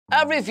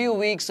Every few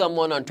weeks,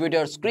 someone on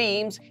Twitter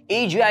screams,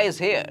 AGI is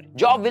here,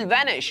 job will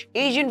vanish,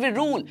 agent will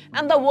rule,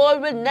 and the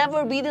world will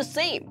never be the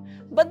same.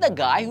 But the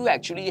guy who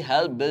actually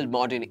helped build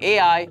modern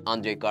AI,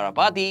 Andrej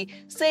Karpathy,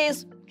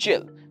 says,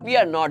 chill, we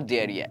are not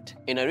there yet.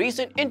 In a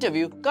recent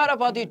interview,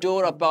 Karpathy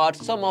tore apart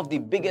some of the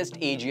biggest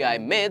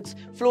AGI myths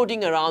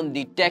floating around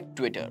the tech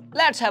Twitter.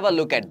 Let's have a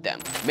look at them.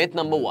 Myth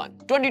number 1.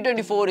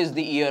 2024 is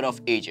the year of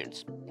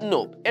agents.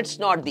 Nope, it's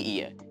not the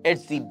year,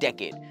 it's the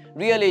decade.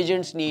 Real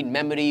agents need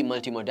memory,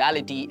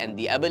 multimodality, and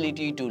the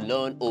ability to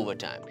learn over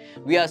time.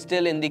 We are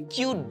still in the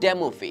cute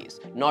demo phase,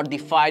 not the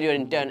fire your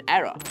intern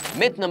era.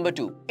 Myth number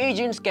 2.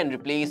 Agents can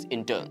replace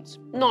interns.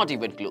 Not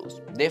even close.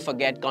 They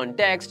forget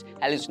context,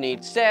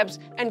 hallucinate steps,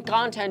 and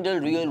can't handle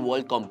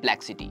real-world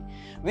complexity.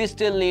 We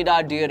still need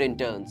our dear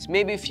interns,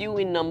 maybe few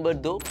in number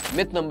though.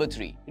 Myth number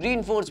 3.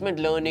 Reinforcement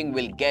learning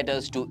will get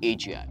us to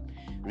AGI.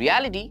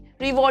 Reality,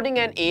 rewarding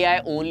an AI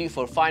only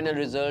for final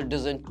result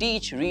doesn't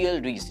teach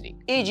real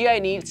reasoning.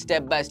 AGI needs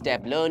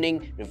step-by-step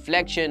learning,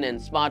 reflection, and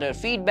smarter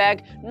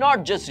feedback,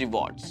 not just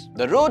rewards.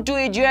 The road to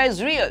AGI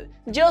is real,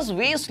 just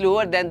way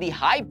slower than the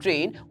hype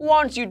train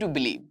wants you to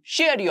believe.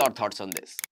 Share your thoughts on this.